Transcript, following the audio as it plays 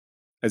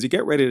As you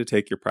get ready to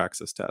take your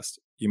Praxis test,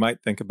 you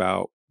might think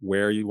about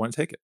where you want to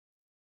take it.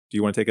 Do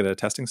you want to take it at a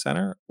testing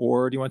center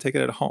or do you want to take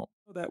it at home?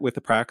 Know that with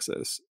the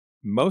Praxis,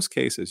 most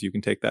cases you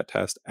can take that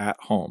test at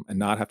home and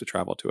not have to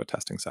travel to a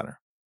testing center.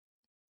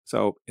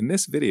 So in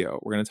this video,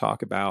 we're going to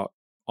talk about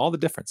all the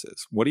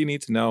differences. What do you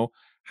need to know?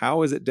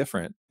 How is it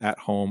different at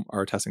home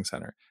or a testing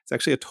center? It's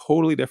actually a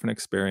totally different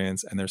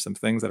experience, and there's some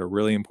things that are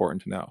really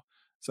important to know.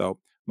 So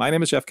my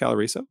name is Jeff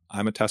Calareso.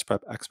 I'm a test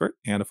prep expert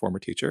and a former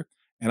teacher,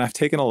 and I've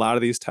taken a lot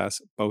of these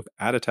tests both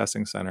at a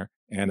testing center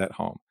and at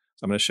home.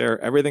 So I'm going to share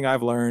everything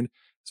I've learned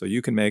so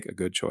you can make a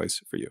good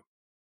choice for you.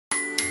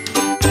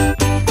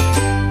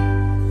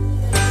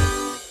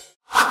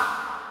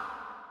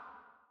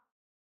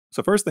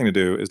 So first thing to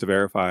do is to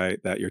verify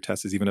that your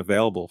test is even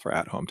available for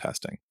at-home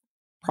testing.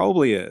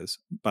 Probably is,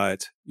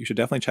 but you should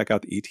definitely check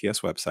out the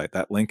ETS website.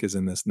 That link is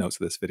in the notes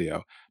of this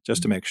video,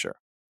 just to make sure.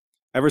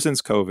 Ever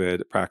since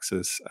COVID,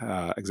 Praxis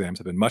exams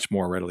have been much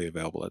more readily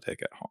available to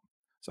take at home.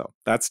 So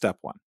that's step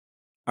one.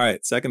 All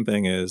right, second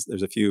thing is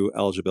there's a few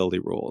eligibility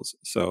rules.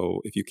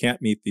 So if you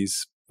can't meet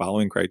these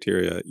following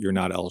criteria, you're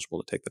not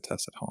eligible to take the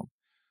test at home.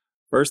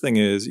 First thing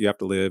is you have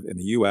to live in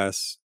the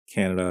US,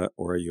 Canada,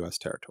 or a US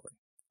territory,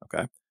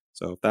 okay?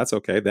 So if that's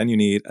okay, then you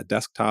need a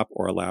desktop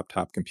or a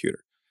laptop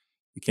computer.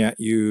 You can't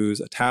use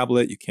a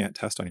tablet. You can't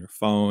test on your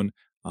phone.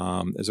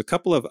 There's a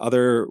couple of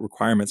other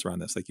requirements around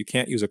this. Like you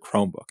can't use a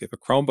Chromebook. If a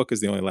Chromebook is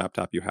the only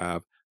laptop you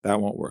have,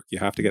 that won't work. You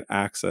have to get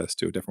access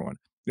to a different one.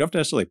 You don't have to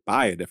necessarily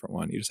buy a different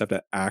one. You just have to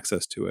have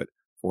access to it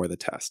for the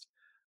test.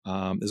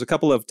 There's a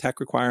couple of tech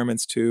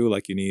requirements too,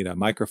 like you need a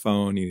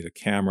microphone, you need a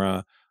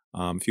camera,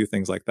 a few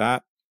things like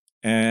that.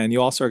 And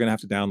you also are going to have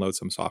to download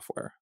some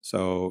software.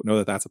 So know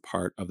that that's a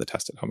part of the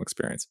test at home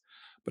experience.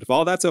 But if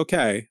all that's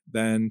okay,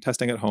 then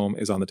testing at home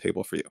is on the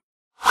table for you.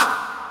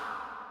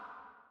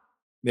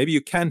 Maybe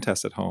you can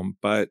test at home,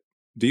 but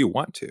do you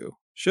want to?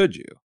 Should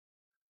you?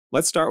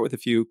 Let's start with a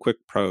few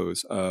quick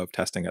pros of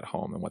testing at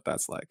home and what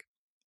that's like.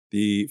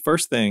 The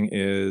first thing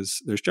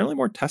is there's generally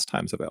more test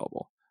times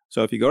available.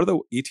 So if you go to the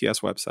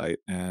ETS website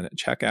and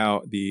check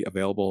out the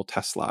available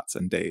test slots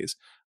and days,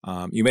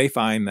 you may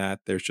find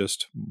that there's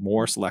just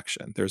more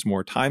selection. There's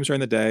more times during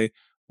the day,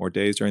 more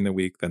days during the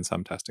week than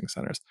some testing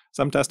centers.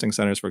 Some testing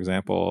centers, for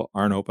example,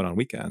 aren't open on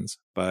weekends,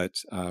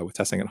 but with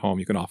testing at home,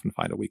 you can often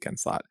find a weekend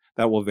slot.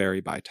 That will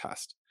vary by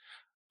test.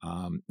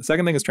 The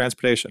second thing is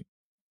transportation.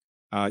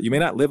 You may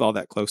not live all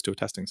that close to a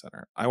testing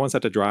center. I once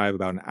had to drive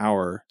about an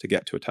hour to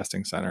get to a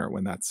testing center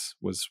when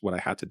was what I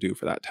had to do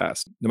for that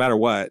test. No matter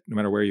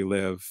where you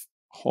live,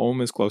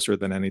 home is closer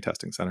than any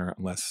testing center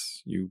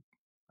unless you,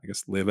 I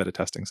guess, live at a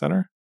testing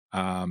center.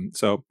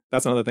 So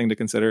that's another thing to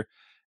consider.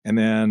 And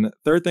then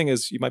third thing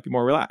is you might be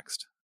more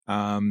relaxed.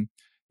 At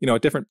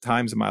different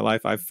times in my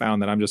life, I've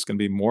found that I'm just going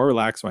to be more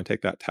relaxed when I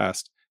take that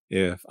test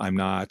if I'm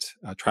not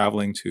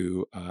traveling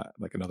to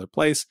like another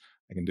place.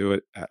 I can do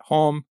it at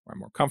home where I'm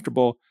more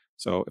comfortable.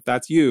 So if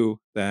that's you,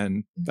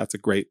 then that's a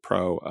great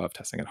pro of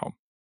testing at home.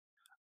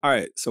 All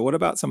right, so what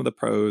about some of the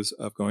pros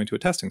of going to a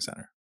testing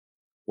center?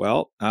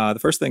 Well, the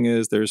first thing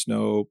is there's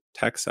no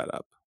tech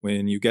setup.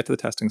 When you get to the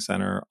testing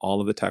center, all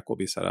of the tech will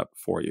be set up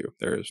for you.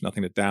 There's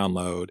nothing to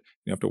download.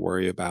 You don't have to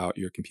worry about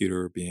your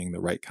computer being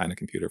the right kind of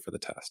computer for the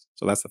test.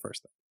 So that's the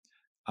first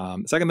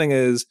thing. The second thing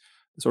is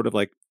sort of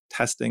like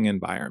testing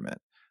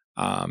environment.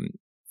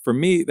 For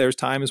me, there's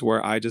times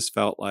where I just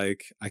felt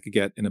like I could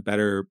get in a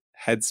better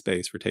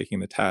headspace for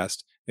taking the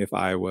test if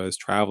I was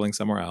traveling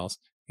somewhere else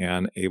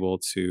and able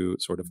to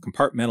sort of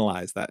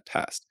compartmentalize that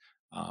test.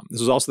 This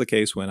was also the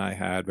case when I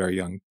had very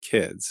young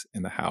kids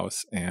in the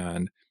house,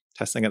 and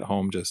testing at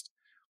home just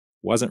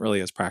wasn't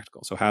really as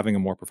practical. So having a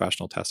more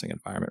professional testing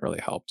environment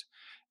really helped.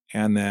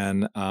 And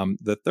then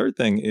the third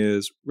thing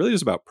is really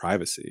just about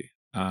privacy.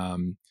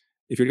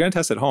 If you're going to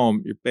test at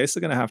home, you're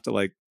basically going to have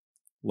to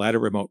let a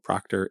remote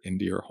proctor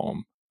into your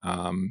home.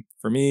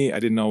 For me, I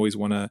didn't always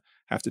want to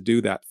have to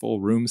do that full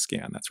room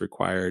scan that's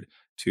required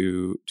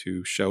to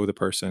show the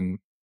person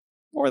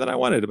more than I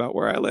wanted about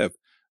where I live.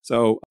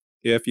 So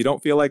if you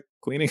don't feel like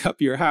cleaning up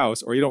your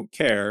house or you don't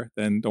care,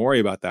 then don't worry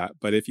about that.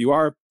 But if you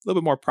are a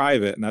little bit more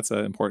private, and that's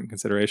an important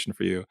consideration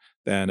for you,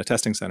 then a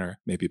testing center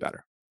may be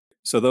better.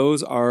 So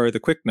those are the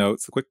quick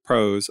notes, the quick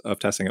pros of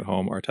testing at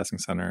home or a testing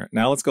center.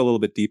 Now let's go a little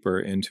bit deeper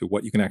into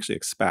what you can actually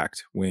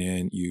expect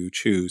when you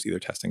choose either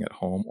testing at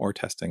home or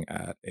testing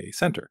at a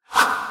center.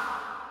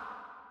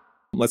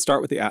 Let's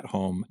start with the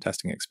at-home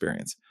testing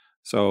experience.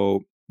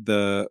 So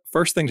the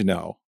first thing to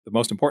know, the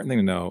most important thing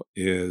to know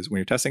is when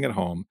you're testing at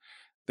home,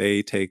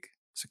 they take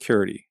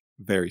security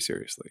very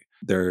seriously.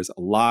 There's a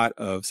lot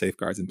of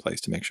safeguards in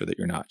place to make sure that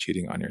you're not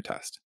cheating on your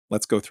test.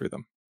 Let's go through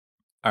them.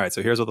 All right,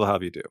 so here's what they'll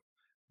have you do.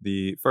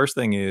 The first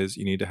thing is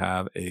you need to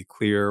have a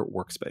clear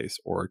workspace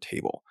or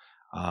table.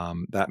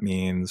 That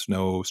means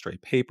no stray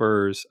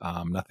papers,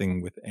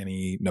 nothing with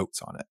any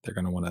notes on it. They're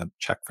going to want to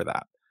check for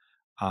that.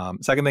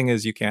 Second thing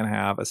is you can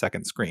have a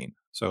second screen.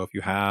 So if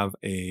you have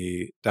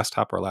a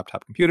desktop or a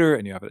laptop computer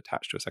and you have it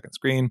attached to a second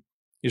screen,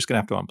 you're just going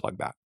to have to unplug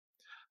that.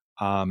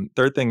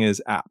 Third thing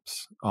is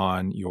apps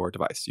on your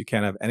device. You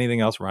can't have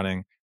anything else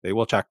running They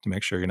will check to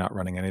make sure you're not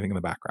running anything in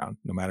the background,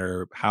 no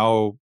matter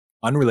how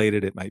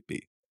unrelated it might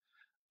be.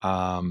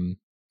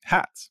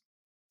 Hats.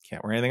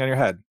 Can't wear anything on your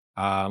head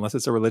unless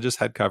it's a religious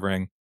head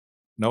covering.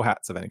 No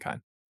hats of any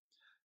kind.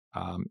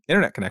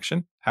 Internet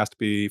connection has to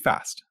be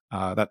fast.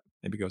 That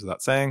maybe goes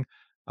without saying.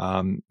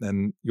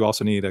 Then you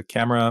also need a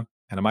camera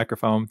and a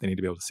microphone. They need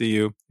to be able to see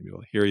you, be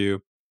able to hear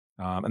you.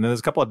 And then there's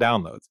a couple of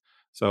downloads.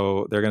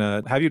 So they're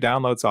going to have you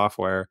download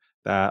software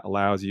that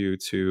allows you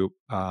to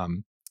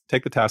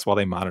take the test while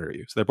they monitor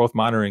you. So they're both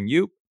monitoring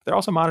you. They're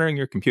also monitoring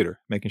your computer,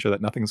 making sure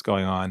that nothing's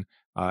going on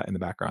in the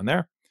background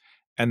there.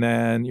 And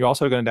then you're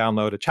also going to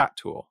download a chat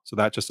tool. So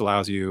that just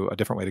allows you a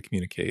different way to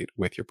communicate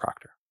with your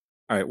proctor.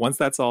 All right, once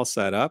that's all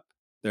set up,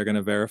 they're going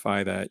to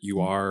verify that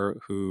you are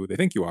who they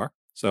think you are.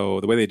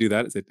 So the way they do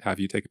that is they have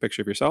you take a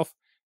picture of yourself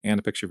and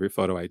a picture of your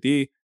photo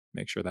ID,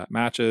 make sure that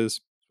matches.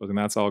 Supposing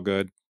that's all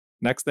good.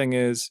 Next thing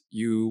is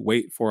you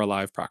wait for a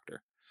live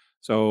proctor.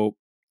 So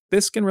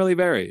this can really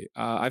vary.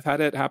 I've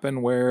had it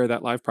happen where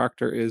that live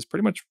proctor is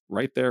pretty much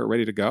right there,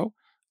 ready to go.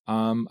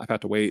 I've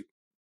had to wait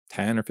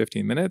 10 or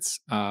 15 minutes.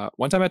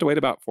 One time I had to wait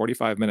about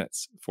 45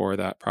 minutes for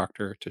that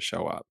proctor to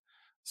show up.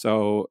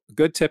 So a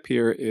good tip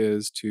here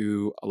is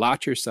to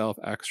allot yourself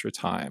extra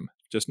time,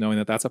 just knowing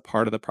that that's a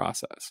part of the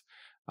process.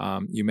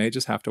 You may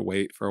just have to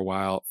wait for a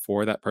while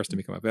for that person to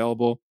become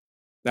available.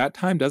 That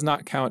time does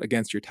not count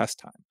against your test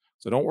time.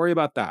 So don't worry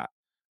about that.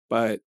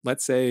 But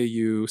let's say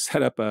you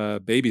set up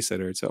a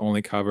babysitter to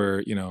only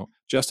cover,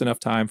 just enough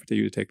time for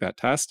you to take that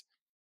test.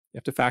 You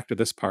have to factor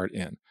this part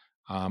in.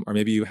 Or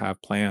maybe you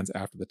have plans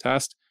after the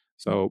test.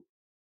 So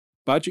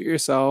budget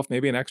yourself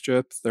maybe an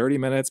extra 30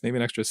 minutes, maybe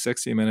an extra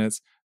 60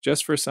 minutes,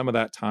 just for some of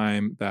that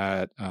time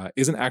that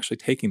isn't actually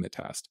taking the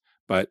test,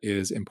 but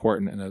is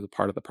important and is a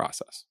part of the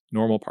process,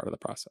 normal part of the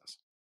process.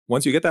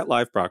 Once you get that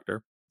live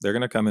proctor, they're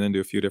going to come in and do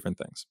a few different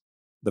things.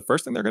 The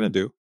first thing they're going to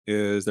do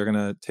is they're going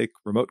to take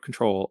remote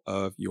control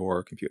of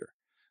your computer.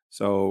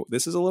 So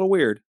this is a little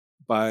weird,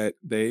 but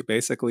they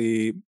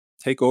basically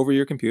take over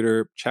your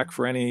computer, check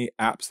for any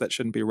apps that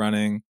shouldn't be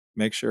running,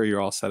 make sure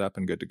you're all set up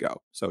and good to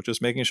go. So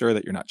just making sure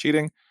that you're not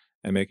cheating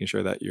and making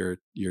sure that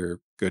you're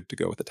good to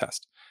go with the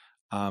test.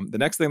 The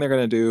next thing they're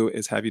going to do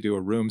is have you do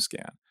a room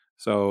scan.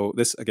 So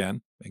this,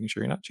 again, making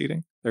sure you're not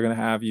cheating. They're going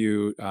to have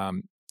you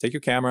take your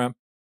camera,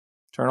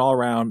 turn all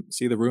around,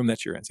 see the room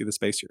that you're in, see the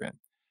space you're in.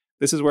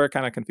 This is where it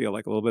kind of can feel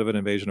like a little bit of an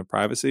invasion of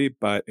privacy,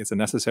 but it's a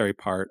necessary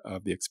part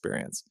of the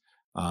experience.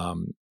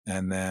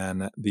 And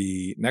then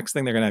the next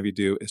thing they're going to have you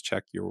do is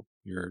check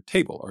your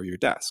table or your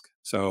desk.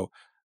 So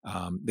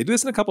they do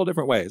this in a couple of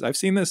different ways. I've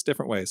seen this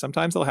different ways.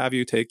 Sometimes they'll have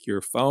you take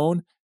your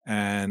phone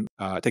and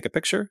take a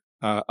picture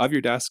of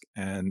your desk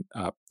and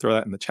throw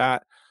that in the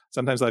chat.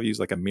 Sometimes I've used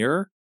like a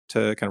mirror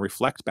to kind of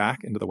reflect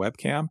back into the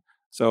webcam.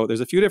 So there's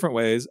a few different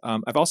ways.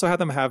 I've also had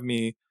them have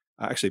me,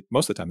 actually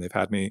most of the time they've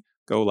had me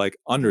go like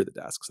under the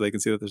desk so they can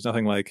see that there's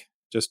nothing like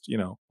just,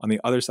 on the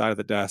other side of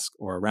the desk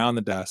or around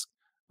the desk.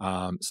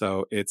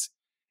 So it's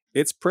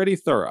pretty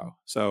thorough.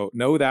 So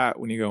know that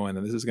when you go in,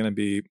 and this is going to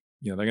be,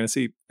 they're going to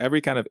see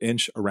every kind of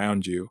inch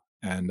around you.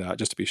 And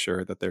just to be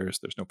sure that there's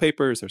no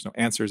papers, there's no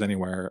answers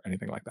anywhere,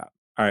 anything like that.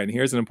 All right, and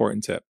here's an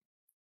important tip.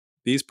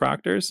 These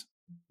proctors,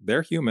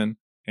 they're human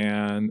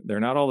and they're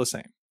not all the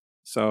same.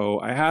 So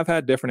I have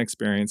had different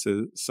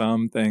experiences,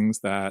 some things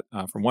that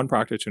from one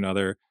proctor to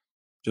another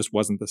just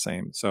wasn't the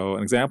same. So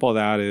an example of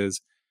that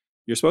is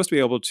you're supposed to be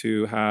able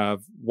to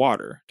have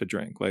water to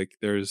drink. Like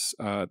there's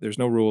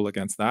no rule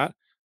against that.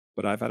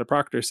 But I've had a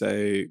proctor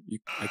say,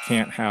 I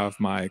can't have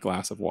my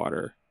glass of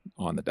water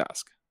on the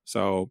desk.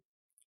 So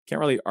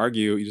can't really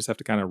argue. You just have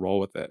to kind of roll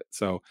with it.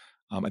 So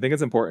I think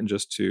it's important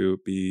just to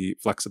be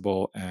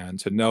flexible and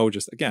to know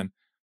just, again,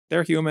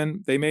 they're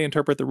human. They may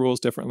interpret the rules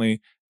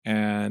differently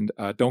and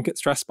don't get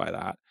stressed by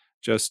that.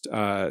 Just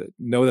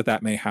know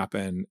that may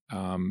happen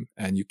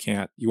and you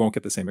won't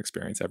get the same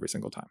experience every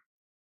single time.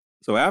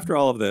 So after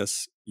all of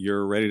this,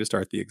 you're ready to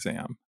start the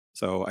exam.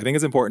 So I think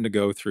it's important to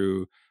go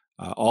through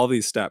all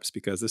these steps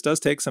because this does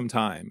take some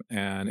time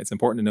and it's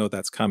important to know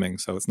that's coming.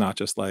 So it's not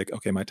just like,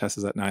 okay, my test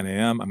is at 9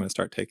 a.m. I'm going to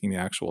start taking the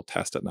actual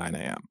test at 9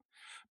 a.m.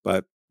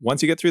 But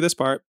once you get through this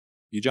part,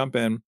 you jump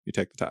in, you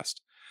take the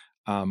test.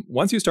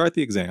 Once you start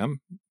the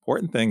exam,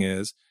 important thing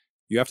is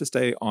you have to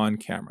stay on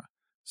camera.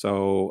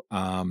 So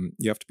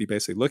you have to be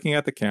basically looking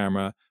at the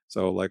camera.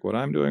 So like what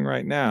I'm doing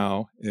right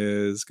now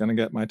is going to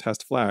get my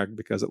test flagged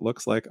because it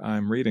looks like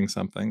I'm reading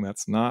something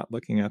that's not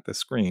looking at the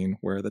screen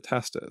where the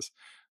test is.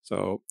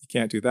 So you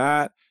can't do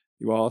that.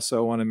 You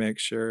also want to make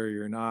sure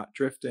you're not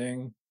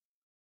drifting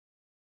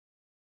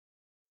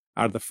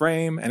out of the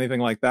frame, anything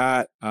like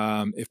that.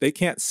 If they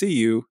can't see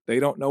you, they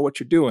don't know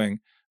what you're doing.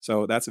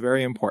 So that's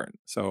very important.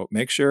 So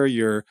make sure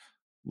you're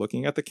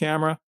looking at the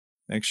camera,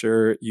 make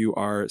sure you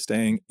are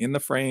staying in the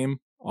frame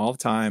all the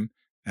time,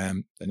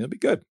 and then you'll be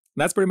good. And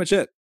that's pretty much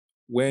it.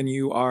 When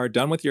you are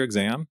done with your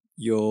exam,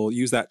 you'll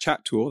use that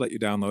chat tool that you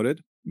downloaded,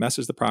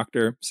 message the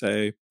proctor,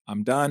 say,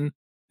 I'm done,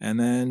 and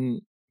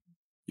then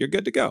you're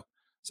good to go.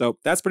 So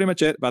that's pretty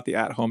much it about the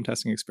at-home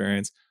testing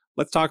experience.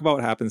 Let's talk about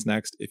what happens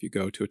next if you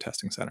go to a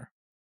testing center.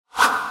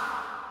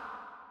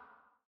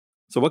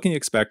 So what can you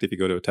expect if you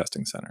go to a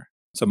testing center?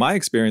 So my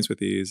experience with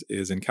these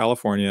is in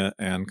California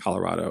and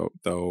Colorado,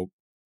 though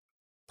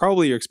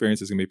probably your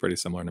experience is going to be pretty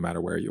similar no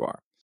matter where you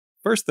are.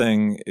 First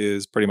thing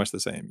is pretty much the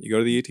same. You go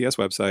to the ETS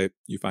website,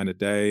 you find a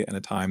day and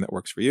a time that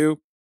works for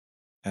you,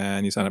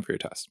 and you sign up for your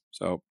test.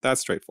 So that's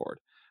straightforward.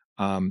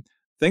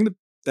 Thing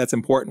that's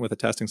important with a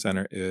testing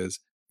center is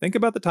think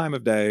about the time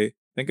of day,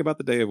 think about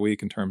the day of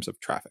week in terms of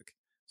traffic.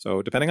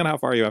 So depending on how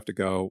far you have to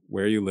go,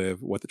 where you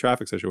live, what the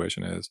traffic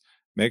situation is,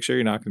 make sure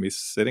you're not going to be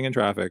sitting in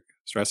traffic,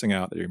 stressing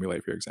out that you're going to be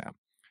late for your exam.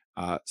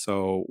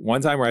 So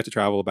one time where I had to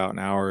travel about an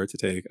hour to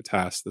take a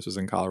test, this was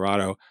in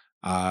Colorado,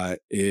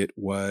 it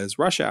was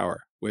rush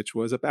hour, which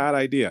was a bad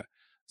idea.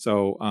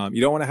 So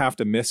you don't want to have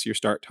to miss your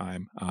start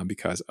time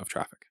because of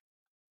traffic.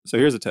 So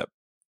here's a tip.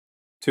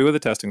 2 of the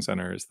testing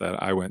centers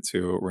that I went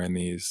to were in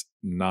these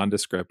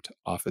nondescript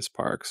office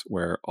parks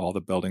where all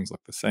the buildings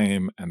looked the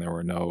same and there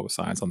were no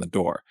signs on the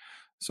door.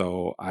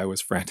 So I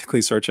was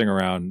frantically searching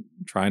around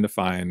trying to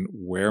find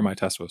where my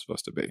test was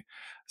supposed to be.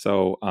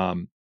 So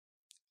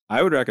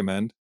I would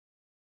recommend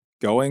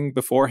going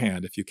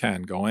beforehand if you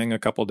can, going a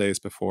couple days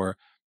before,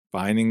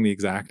 finding the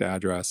exact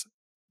address,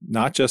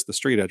 not just the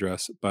street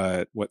address,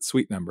 but what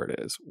suite number it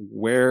is.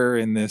 Where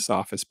in this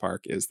office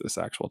park is this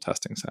actual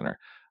testing center?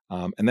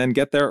 And then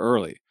get there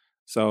early.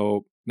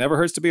 So never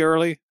hurts to be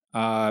early,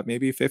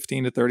 maybe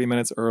 15 to 30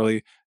 minutes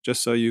early,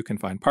 just so you can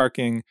find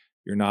parking.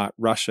 You're not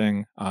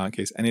rushing in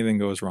case anything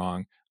goes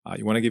wrong.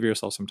 You want to give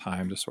yourself some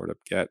time to sort of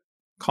get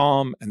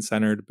calm and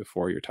centered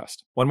before your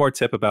test. One more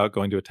tip about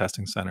going to a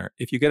testing center.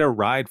 If you get a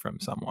ride from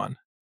someone,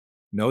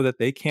 know that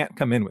they can't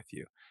come in with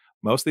you.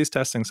 Most of these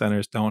testing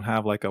centers don't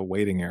have like a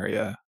waiting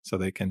area so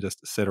they can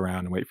just sit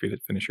around and wait for you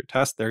to finish your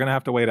test. They're going to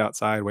have to wait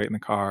outside, wait in the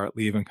car,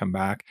 leave and come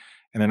back,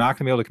 and they're not going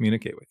to be able to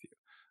communicate with you.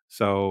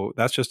 So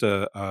that's just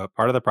a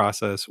part of the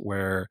process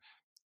where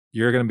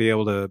you're going to be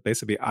able to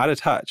basically be out of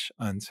touch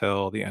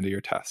until the end of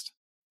your test.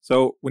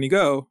 So when you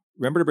go,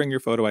 remember to bring your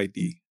photo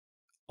ID.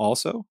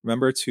 Also,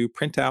 remember to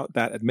print out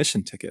that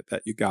admission ticket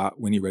that you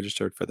got when you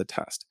registered for the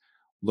test.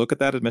 Look at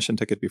that admission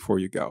ticket before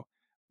you go.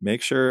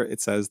 Make sure it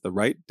says the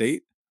right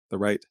date, the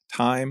right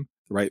time,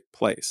 the right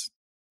place.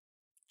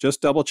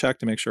 Just double check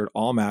to make sure it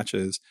all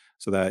matches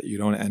so that you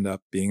don't end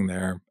up being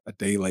there a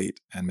day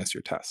late and miss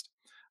your test.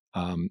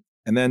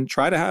 And then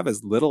try to have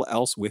as little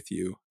else with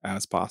you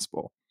as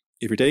possible.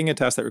 If you're taking a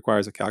test that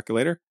requires a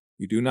calculator,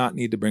 you do not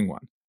need to bring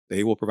one.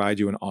 They will provide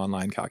you an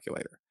online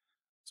calculator.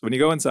 So when you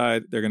go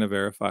inside, they're going to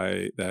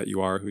verify that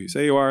you are who you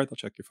say you are. They'll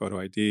check your photo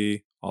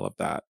ID, all of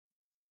that.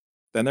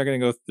 Then they're going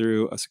to go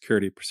through a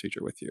security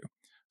procedure with you.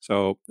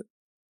 So,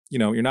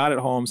 you're not at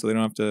home, so they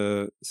don't have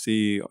to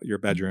see your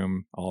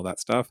bedroom, all that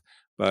stuff,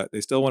 but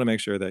they still want to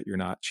make sure that you're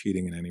not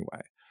cheating in any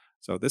way.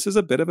 So this is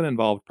a bit of an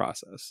involved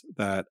process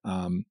that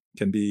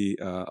can be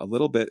a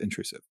little bit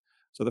intrusive.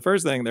 So the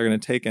first thing, they're going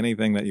to take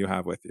anything that you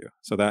have with you.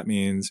 So that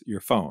means your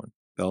phone.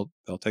 They'll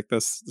take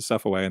the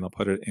stuff away and they'll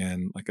put it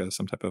in like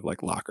some type of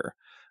like locker.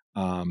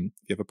 If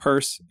you have a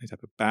purse, any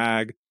type of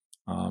bag.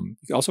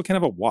 You also can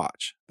have a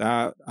watch.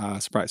 That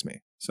surprised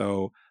me.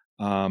 So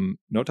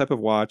no type of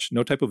watch,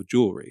 no type of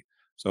jewelry.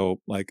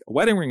 So like a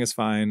wedding ring is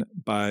fine,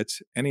 but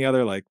any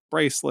other like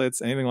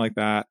bracelets, anything like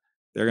that,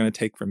 they're going to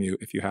take from you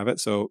if you have it.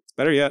 So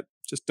better yet,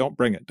 just don't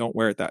bring it. Don't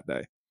wear it that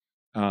day.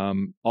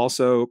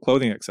 Also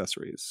clothing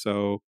accessories.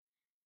 So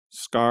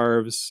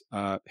scarves,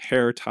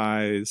 hair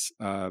ties,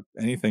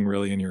 anything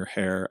really in your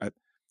hair.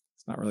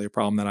 It's not really a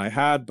problem that I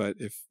had, but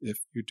if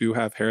you do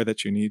have hair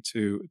that you need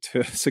to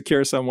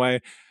secure some way,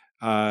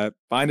 find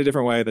a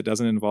different way that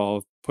doesn't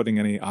involve putting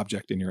any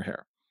object in your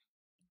hair.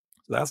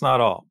 So that's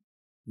not all.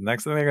 The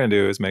next thing they're going to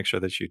do is make sure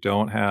that you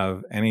don't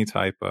have any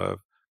type of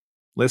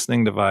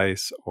listening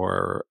device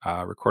or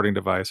recording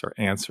device or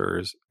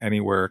answers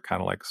anywhere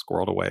kind of like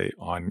squirreled away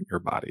on your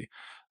body.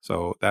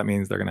 So that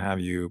means they're going to have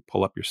you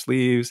pull up your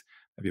sleeves,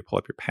 have you pull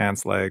up your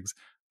pants legs.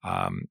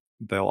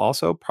 They'll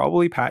also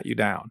probably pat you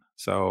down.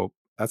 So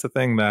that's a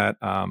thing that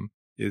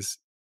is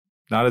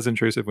not as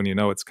intrusive when you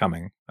know it's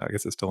coming. I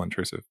guess it's still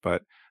intrusive,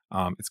 but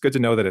it's good to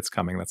know that it's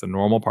coming. That's a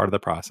normal part of the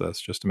process,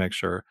 just to make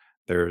sure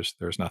there's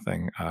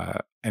nothing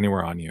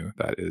anywhere on you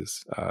that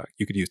is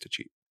you could use to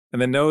cheat.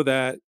 And then know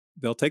that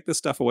they'll take this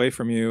stuff away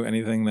from you,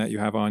 anything that you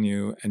have on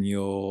you, and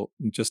you'll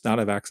just not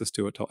have access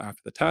to it till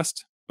after the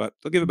test, but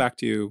they'll give it back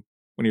to you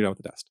when you're done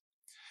with the test.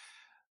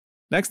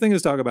 Next thing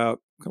is talk about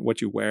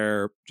what you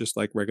wear, just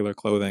like regular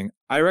clothing.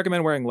 I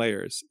recommend wearing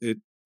layers.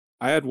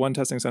 I had one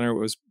testing center, it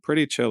was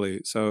pretty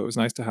chilly, so it was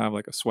nice to have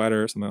like a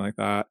sweater or something like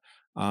that.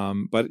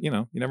 But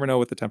you never know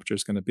what the temperature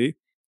is going to be.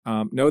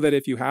 Know that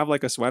if you have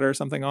like a sweater or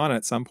something on,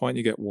 at some point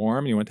you get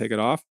warm, you want to take it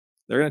off,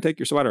 they're going to take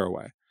your sweater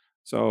away.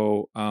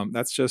 So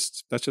that's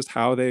just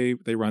how they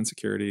run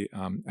security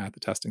at the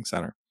testing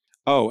center.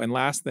 Oh, and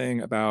last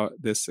thing about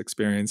this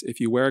experience, if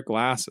you wear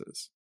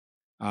glasses,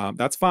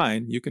 that's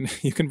fine. You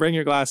can bring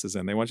your glasses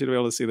in. They want you to be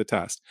able to see the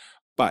test,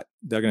 but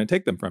they're going to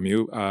take them from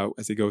you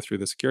as they go through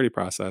the security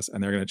process,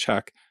 and they're going to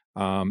check.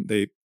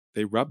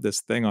 They rub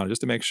this thing on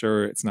just to make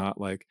sure it's not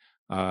like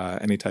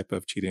any type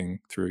of cheating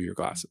through your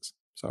glasses.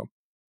 So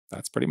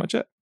that's pretty much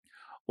it.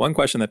 One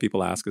question that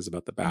people ask is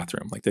about the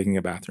bathroom, like taking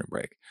a bathroom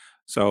break.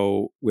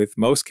 So with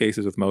most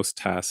cases, with most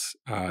tests,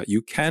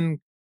 you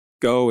can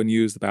go and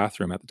use the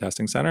bathroom at the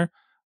testing center,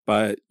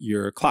 but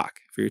your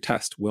clock for your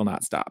test will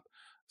not stop.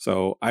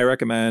 So I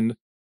recommend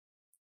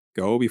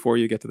go before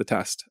you get to the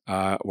test,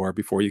 or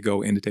before you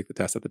go in to take the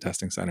test at the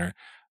testing center.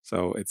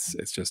 So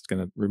it's just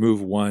going to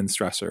remove one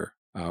stressor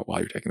while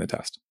you're taking the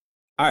test.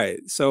 All right.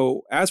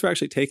 So as we're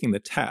actually taking the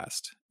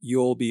test,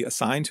 you'll be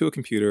assigned to a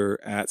computer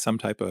at some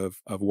type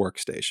of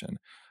workstation.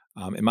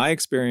 In my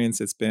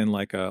experience, it's been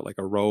like a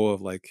row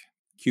of like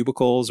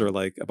cubicles or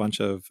like a bunch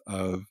of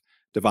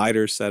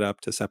dividers set up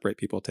to separate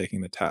people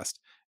taking the test.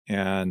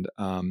 And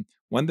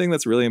one thing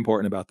that's really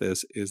important about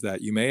this is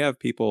that you may have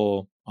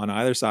people on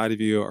either side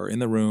of you or in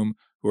the room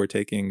who are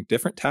taking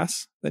different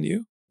tests than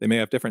you. They may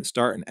have different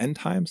start and end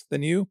times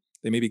than you.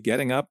 They may be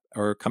getting up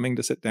or coming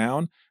to sit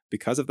down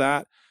because of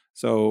that.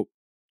 So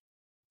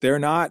they're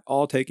not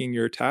all taking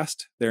your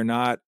test. They're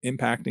not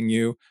impacting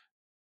you.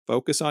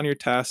 Focus on your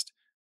test.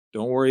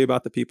 Don't worry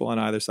about the people on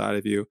either side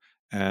of you,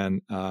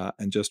 and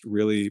just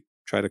really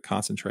try to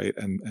concentrate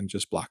and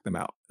just block them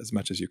out as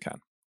much as you can.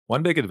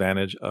 One big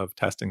advantage of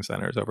testing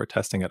centers over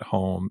testing at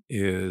home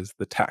is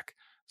the tech.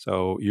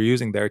 So you're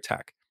using their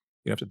tech.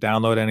 You don't have to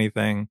download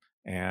anything.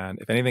 And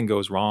if anything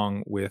goes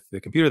wrong with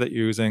the computer that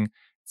you're using,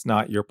 it's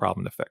not your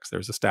problem to fix.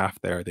 There's a staff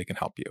there. They can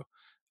help you.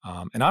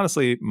 And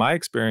honestly, my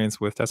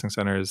experience with testing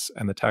centers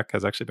and the tech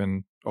has actually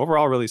been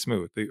overall really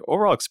smooth. The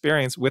overall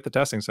experience with the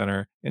testing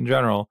center in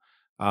general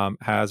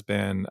has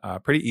been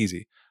pretty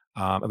easy,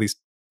 at least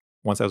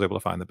once I was able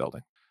to find the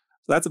building.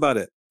 So that's about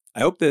it. I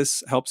hope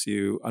this helps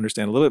you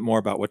understand a little bit more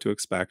about what to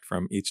expect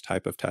from each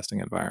type of testing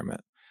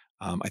environment.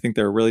 I think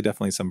there are really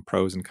definitely some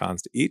pros and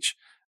cons to each.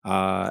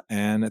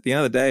 And at the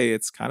end of the day,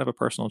 it's kind of a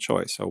personal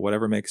choice. So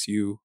whatever makes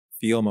you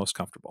feel most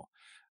comfortable.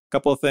 A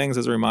couple of things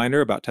as a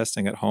reminder about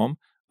testing at home.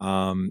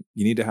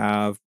 You need to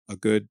have a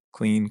good,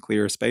 clean,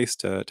 clear space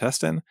to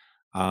test in.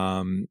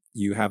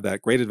 You have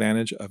that great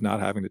advantage of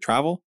not having to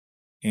travel.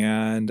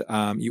 And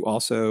you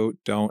also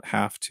don't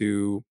have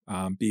to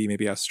be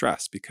maybe as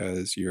stressed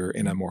because you're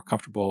in a more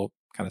comfortable,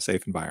 kind of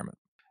safe environment.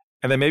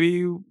 And then maybe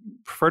you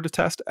prefer to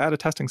test at a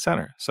testing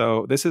center.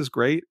 So this is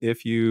great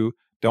if you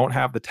don't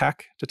have the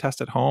tech to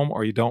test at home,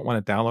 or you don't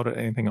want to download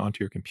anything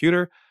onto your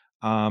computer.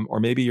 Or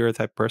maybe you're the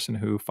type of person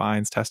who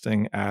finds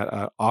testing at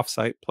an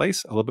offsite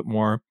place a little bit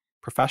more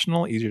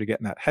professional, easier to get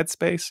in that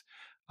headspace.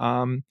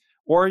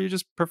 Or you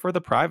just prefer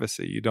the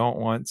privacy. You don't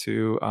want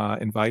to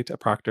invite a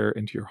proctor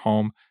into your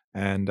home.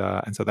 And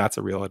so that's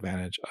a real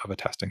advantage of a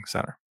testing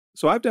center.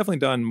 So I've definitely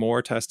done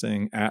more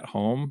testing at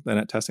home than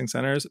at testing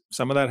centers.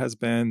 Some of that has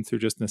been through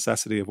just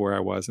necessity of where I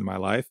was in my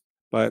life.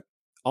 But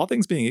all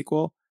things being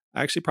equal,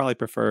 I actually probably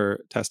prefer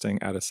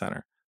testing at a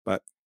center.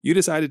 But you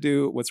decide to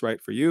do what's right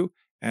for you,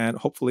 and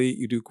hopefully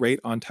you do great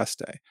on test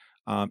day.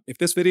 If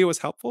this video was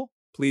helpful,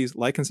 please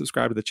like and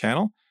subscribe to the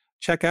channel.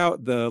 Check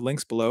out the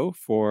links below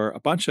for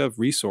a bunch of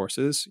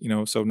resources,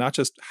 so not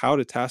just how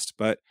to test,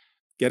 but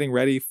getting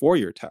ready for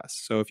your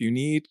test. So if you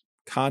need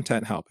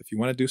content help, if you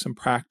want to do some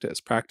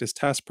practice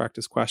tests,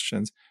 practice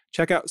questions,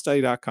 check out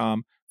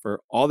study.com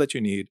for all that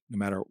you need, no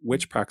matter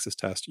which Praxis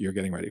test you're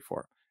getting ready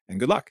for. And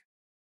good luck.